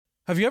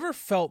Have you ever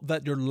felt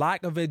that your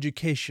lack of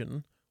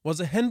education was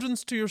a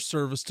hindrance to your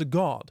service to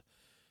God?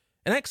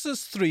 In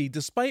Exodus 3,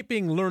 despite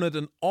being learned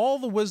in all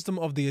the wisdom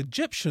of the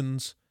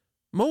Egyptians,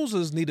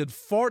 Moses needed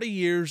 40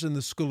 years in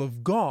the school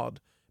of God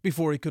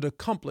before he could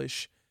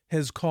accomplish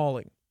his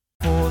calling.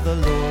 For the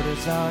Lord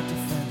is our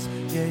defense,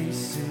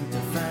 yes, to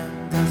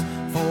defend us.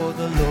 For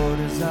the Lord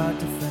is our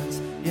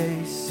defense,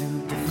 yes,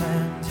 to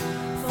defend.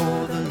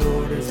 For the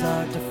Lord is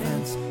our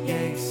defense,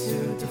 yes,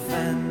 to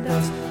defend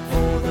us.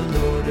 For the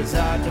Lord is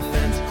our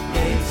defense,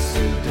 yes,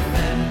 to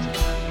defend.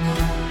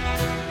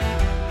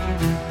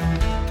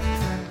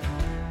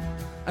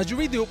 As you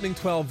read the opening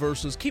 12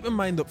 verses, keep in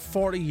mind that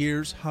 40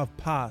 years have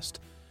passed,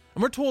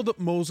 and we're told that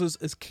Moses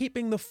is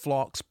keeping the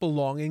flocks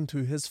belonging to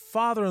his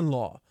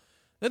father-in-law.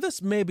 Now,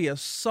 this may be a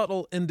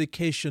subtle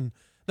indication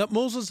that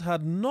Moses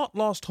had not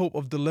lost hope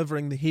of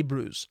delivering the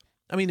Hebrews.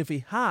 I mean, if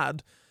he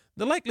had,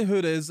 the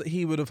likelihood is that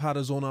he would have had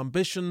his own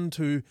ambition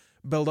to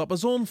build up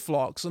his own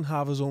flocks and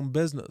have his own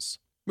business.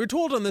 We're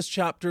told in this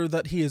chapter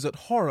that he is at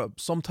Horeb,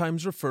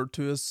 sometimes referred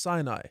to as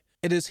Sinai.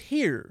 It is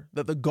here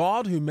that the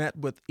God who met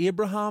with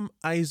Abraham,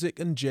 Isaac,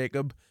 and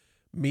Jacob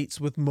meets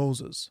with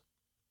Moses.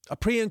 A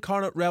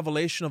pre-incarnate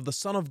revelation of the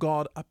Son of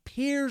God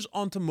appears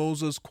unto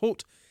Moses,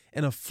 quote,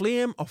 in a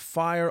flame of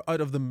fire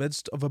out of the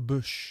midst of a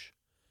bush.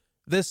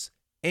 This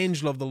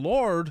angel of the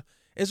Lord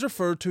is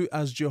referred to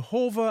as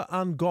Jehovah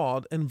and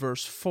God in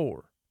verse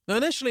 4. Now,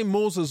 initially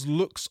Moses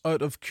looks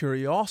out of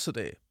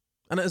curiosity,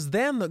 and it is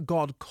then that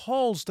God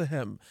calls to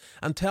him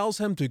and tells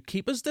him to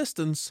keep his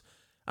distance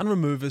and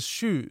remove his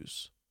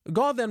shoes.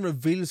 God then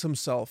reveals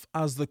himself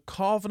as the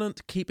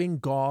covenant-keeping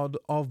God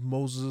of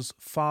Moses'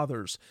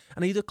 fathers,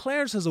 and he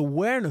declares his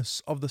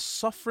awareness of the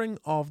suffering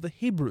of the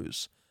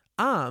Hebrews,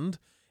 and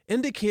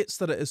indicates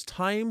that it is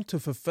time to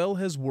fulfill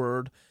his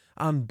word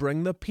and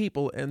bring the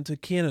people into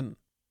Canaan.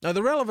 Now,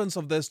 the relevance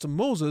of this to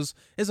Moses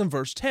is in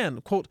verse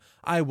 10, quote,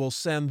 I will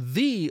send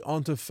thee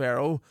unto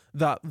Pharaoh,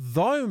 that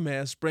thou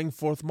mayest bring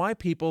forth my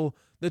people,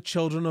 the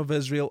children of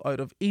Israel, out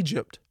of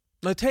Egypt.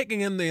 Now,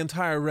 taking in the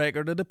entire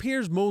record, it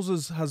appears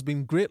Moses has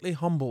been greatly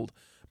humbled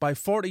by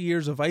 40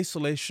 years of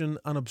isolation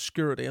and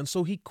obscurity, and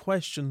so he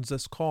questions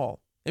this call.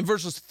 In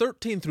verses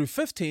 13 through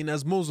 15,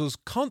 as Moses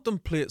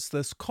contemplates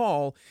this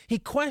call, he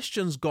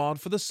questions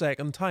God for the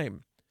second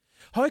time.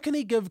 How can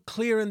he give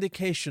clear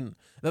indication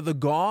that the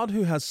God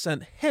who has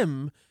sent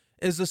him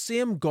is the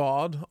same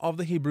God of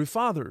the Hebrew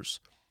fathers?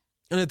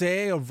 In a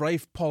day of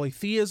rife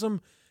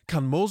polytheism,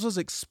 can Moses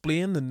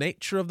explain the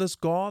nature of this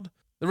God?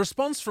 The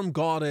response from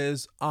God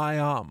is, I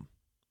am,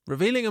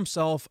 revealing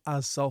himself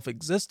as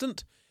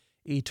self-existent,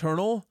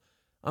 eternal,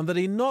 and that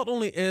he not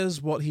only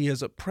is what he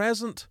is at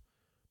present,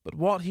 but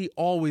what he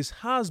always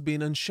has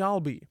been and shall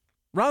be.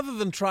 Rather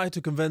than try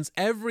to convince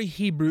every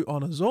Hebrew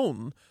on his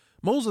own,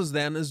 Moses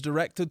then is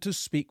directed to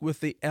speak with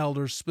the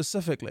elders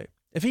specifically.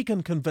 If he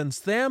can convince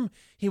them,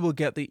 he will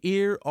get the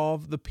ear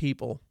of the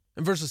people.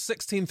 In verses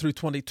 16 through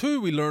 22,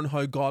 we learn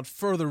how God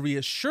further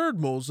reassured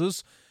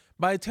Moses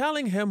by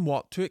telling him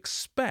what to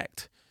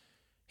expect.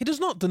 He does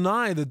not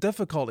deny the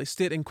difficulty,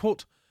 stating,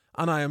 quote,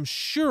 and I am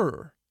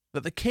sure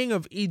that the king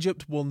of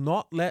Egypt will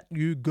not let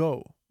you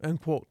go,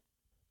 end quote.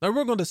 Now,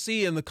 we're going to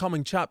see in the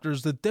coming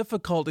chapters the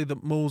difficulty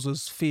that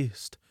Moses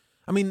faced.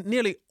 I mean,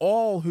 nearly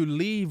all who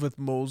leave with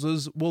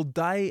Moses will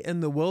die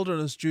in the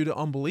wilderness due to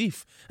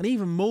unbelief, and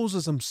even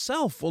Moses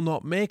himself will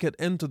not make it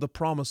into the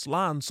promised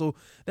land, so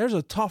there's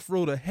a tough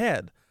road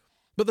ahead.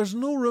 But there's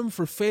no room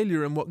for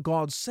failure in what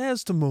God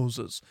says to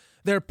Moses.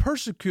 Their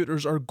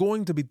persecutors are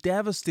going to be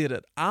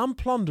devastated and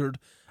plundered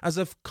as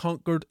if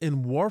conquered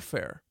in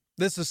warfare.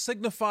 This is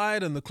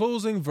signified in the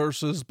closing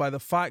verses by the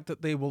fact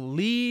that they will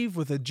leave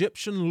with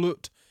Egyptian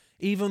loot,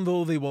 even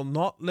though they will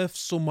not lift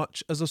so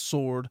much as a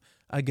sword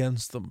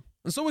against them.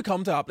 And so we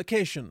come to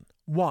application.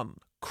 1.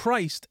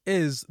 Christ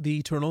is the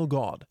eternal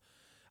God.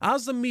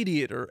 As the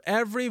mediator,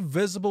 every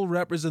visible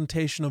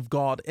representation of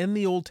God in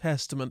the Old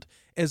Testament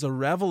is a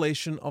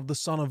revelation of the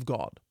Son of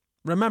God.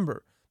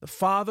 Remember, the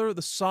Father,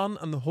 the Son,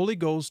 and the Holy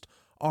Ghost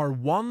are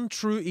one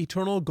true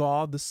eternal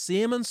God, the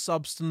same in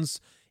substance,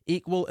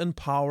 equal in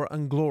power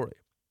and glory.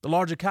 The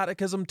Larger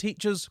Catechism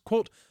teaches,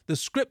 quote, the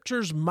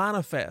Scriptures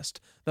manifest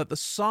that the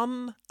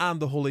Son and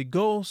the Holy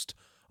Ghost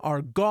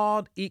are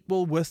God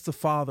equal with the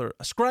Father,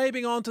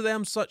 ascribing unto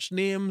them such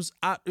names,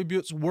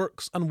 attributes,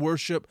 works, and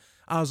worship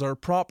as are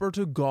proper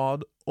to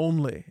God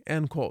only,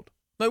 end quote.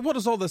 Now, what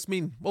does all this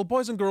mean? Well,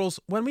 boys and girls,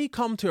 when we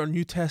come to our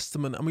New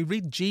Testament and we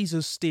read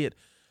Jesus state,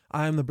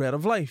 I am the bread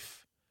of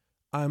life,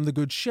 I am the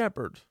good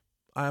shepherd,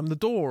 I am the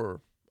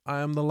door, I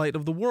am the light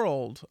of the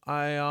world,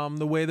 I am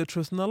the way, the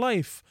truth, and the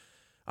life,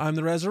 I am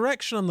the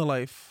resurrection and the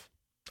life,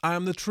 I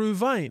am the true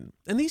vine.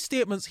 In these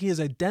statements, he is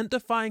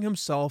identifying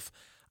himself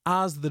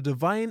as the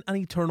divine and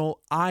eternal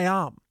I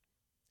am.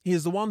 He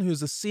is the one who is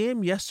the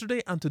same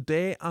yesterday and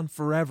today and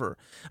forever.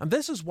 And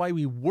this is why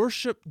we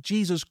worship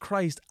Jesus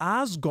Christ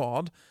as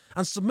God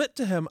and submit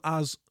to him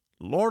as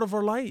Lord of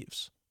our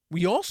lives.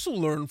 We also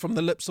learn from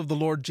the lips of the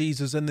Lord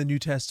Jesus in the New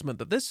Testament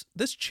that this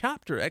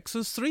chapter,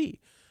 Exodus 3,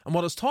 And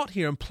what is taught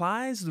here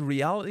implies the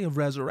reality of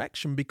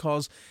resurrection,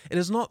 because it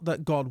is not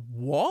that God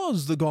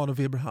was the God of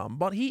Abraham,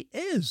 but he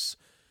is.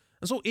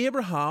 And so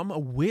Abraham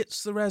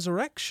awaits the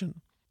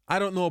resurrection. I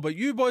don't know about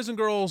you boys and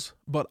girls,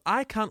 but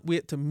I can't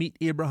wait to meet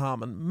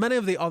Abraham and many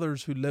of the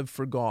others who live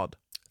for God.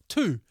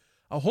 2.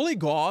 A holy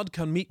God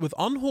can meet with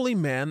unholy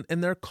men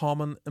in their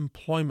common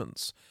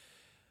employments.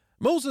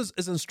 Moses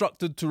is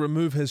instructed to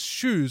remove his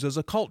shoes as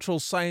a cultural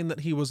sign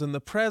that he was in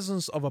the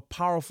presence of a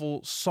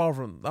powerful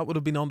sovereign. That would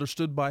have been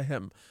understood by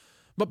him.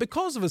 But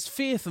because of his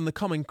faith in the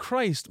coming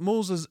Christ,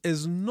 Moses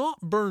is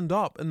not burned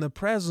up in the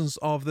presence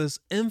of this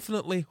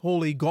infinitely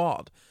holy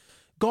God.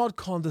 God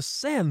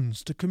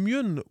condescends to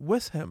commune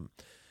with him.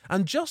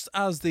 And just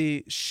as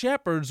the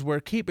shepherds were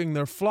keeping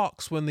their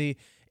flocks when the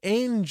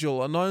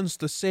angel announced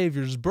the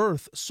Saviour's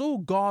birth, so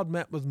God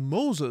met with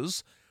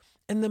Moses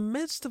in the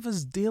midst of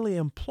his daily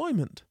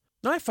employment.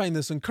 Now, I find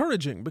this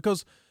encouraging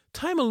because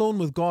time alone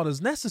with God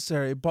is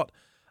necessary, but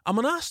a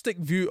monastic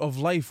view of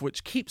life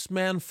which keeps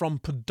men from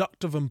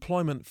productive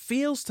employment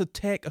fails to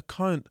take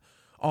account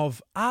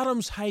of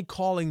Adam's high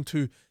calling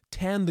to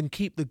tend and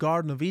keep the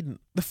Garden of Eden.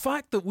 The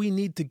fact that we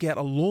need to get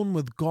alone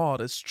with God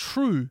is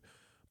true,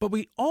 but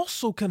we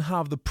also can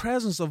have the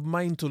presence of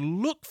mind to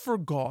look for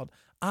God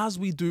as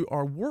we do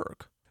our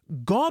work.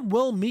 God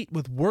will meet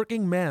with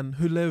working men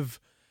who live,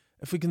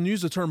 if we can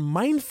use the term,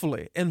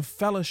 mindfully in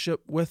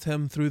fellowship with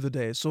him through the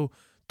day. So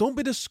don't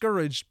be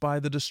discouraged by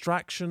the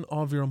distraction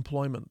of your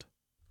employment.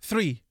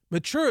 3.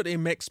 Maturity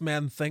makes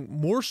men think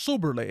more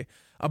soberly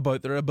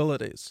about their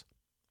abilities.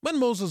 When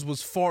Moses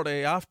was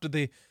 40, after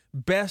the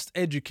best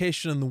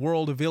education in the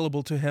world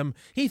available to him,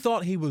 he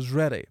thought he was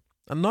ready.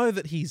 And now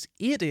that he's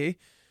 80,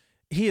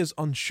 he is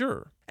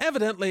unsure.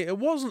 Evidently, it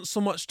wasn't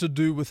so much to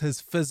do with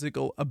his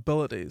physical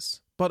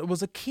abilities, but it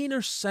was a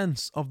keener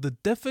sense of the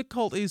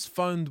difficulties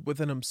found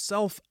within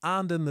himself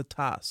and in the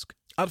task.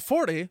 At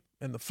 40,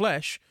 in the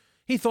flesh,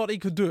 he thought he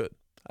could do it.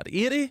 At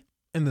 80,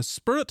 in the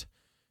spirit,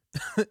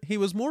 he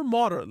was more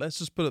moderate, let's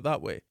just put it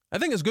that way. I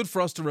think it's good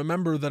for us to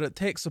remember that it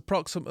takes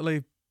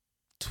approximately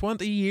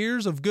 20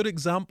 years of good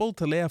example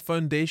to lay a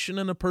foundation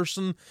in a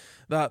person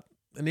that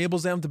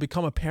enables them to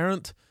become a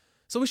parent.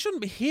 So we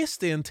shouldn't be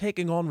hasty in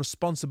taking on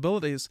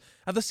responsibilities,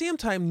 at the same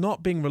time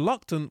not being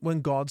reluctant when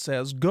God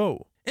says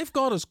go. If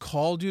God has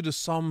called you to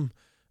some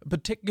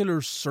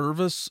particular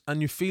service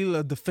and you feel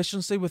a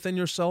deficiency within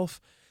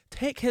yourself,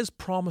 take his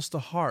promise to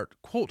heart.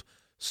 Quote,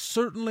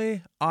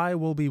 "Certainly I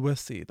will be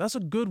with thee." That's a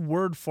good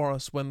word for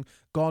us when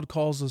God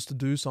calls us to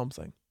do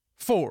something.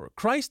 4.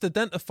 Christ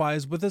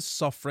identifies with his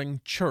suffering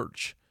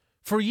church.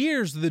 For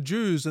years, the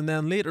Jews and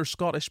then later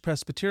Scottish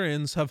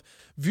Presbyterians have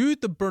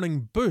viewed the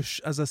burning bush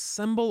as a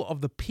symbol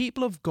of the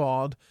people of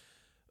God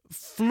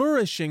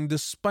flourishing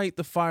despite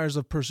the fires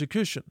of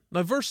persecution.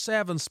 Now, verse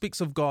 7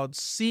 speaks of God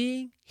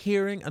seeing,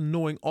 hearing, and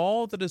knowing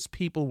all that his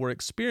people were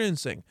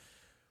experiencing.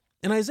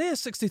 In Isaiah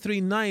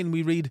 63:9,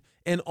 we read,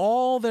 "In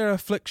all their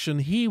affliction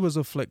he was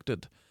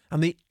afflicted,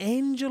 and the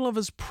angel of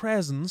his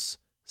presence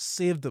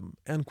saved them."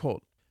 End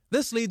quote.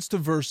 This leads to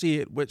verse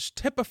 8, which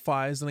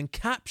typifies and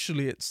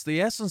encapsulates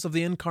the essence of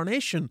the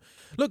incarnation.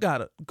 Look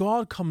at it.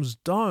 God comes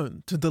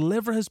down to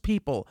deliver his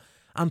people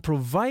and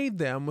provide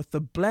them with the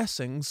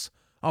blessings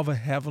of a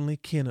heavenly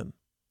Canaan.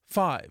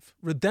 5.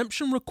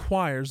 Redemption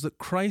requires that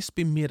Christ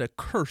be made a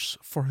curse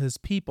for his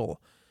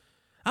people.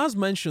 As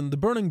mentioned, the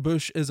burning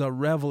bush is a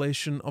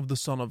revelation of the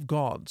Son of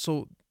God.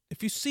 So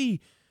if you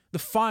see the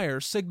fire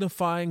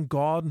signifying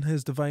God and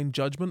his divine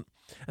judgment,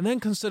 and then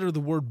consider the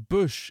word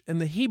bush. In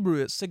the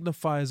Hebrew, it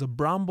signifies a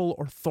bramble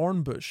or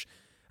thorn bush,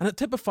 and it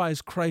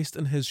typifies Christ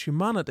and his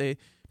humanity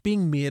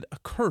being made a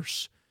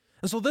curse.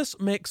 And so this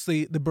makes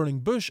the burning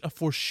bush a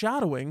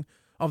foreshadowing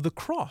of the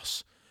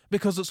cross,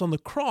 because it's on the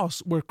cross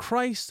where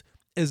Christ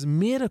is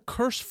made a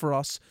curse for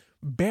us,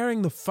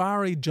 bearing the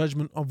fiery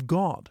judgment of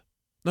God.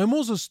 Now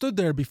Moses stood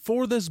there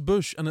before this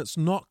bush and it's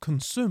not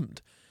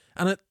consumed,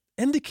 and it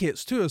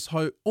indicates to us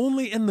how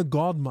only in the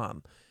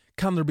God-man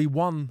can there be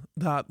one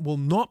that will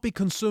not be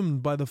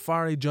consumed by the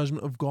fiery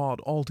judgment of God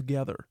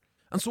altogether.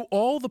 And so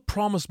all the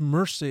promised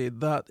mercy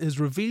that is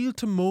revealed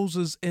to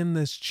Moses in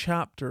this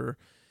chapter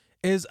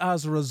is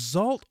as a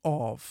result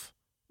of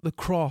the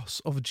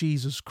cross of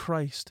Jesus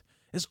Christ.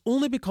 It's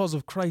only because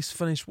of Christ's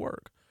finished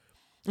work.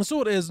 And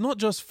so it is not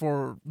just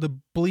for the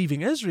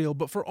believing Israel,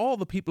 but for all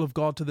the people of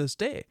God to this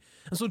day.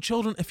 And so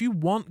children, if you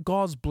want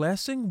God's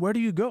blessing, where do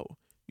you go?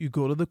 You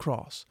go to the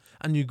cross,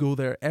 and you go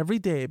there every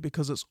day,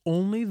 because it's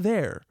only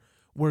there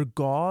where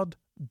God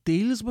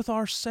deals with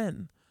our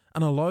sin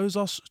and allows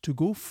us to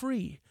go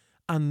free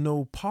and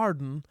know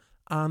pardon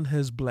and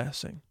his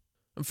blessing.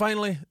 And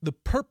finally, the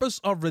purpose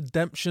of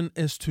redemption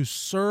is to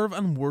serve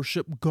and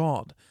worship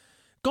God.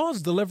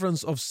 God's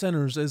deliverance of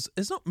sinners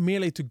is not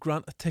merely to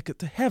grant a ticket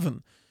to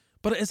heaven,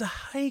 but it is a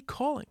high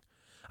calling,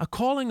 a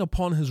calling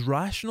upon his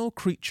rational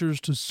creatures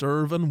to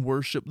serve and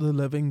worship the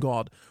living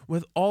God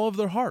with all of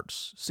their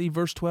hearts. See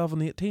verse 12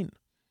 and 18.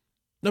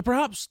 Now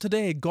perhaps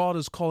today God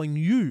is calling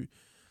you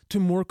to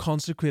more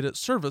consecrated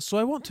service, so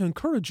I want to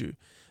encourage you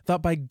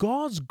that by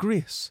God's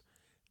grace,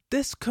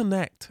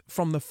 disconnect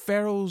from the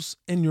pharaohs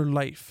in your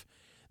life,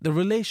 the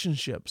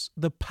relationships,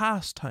 the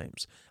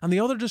pastimes, and the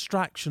other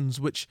distractions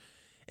which,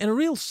 in a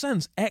real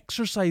sense,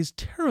 exercise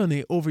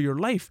tyranny over your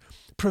life,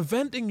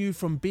 preventing you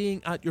from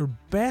being at your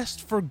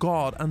best for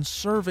God and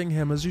serving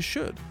Him as you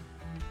should.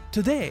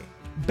 Today,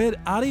 bid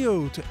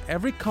adieu to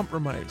every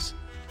compromise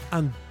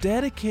and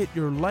dedicate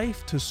your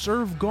life to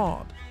serve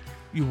God.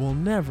 You will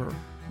never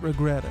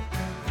regret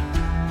it.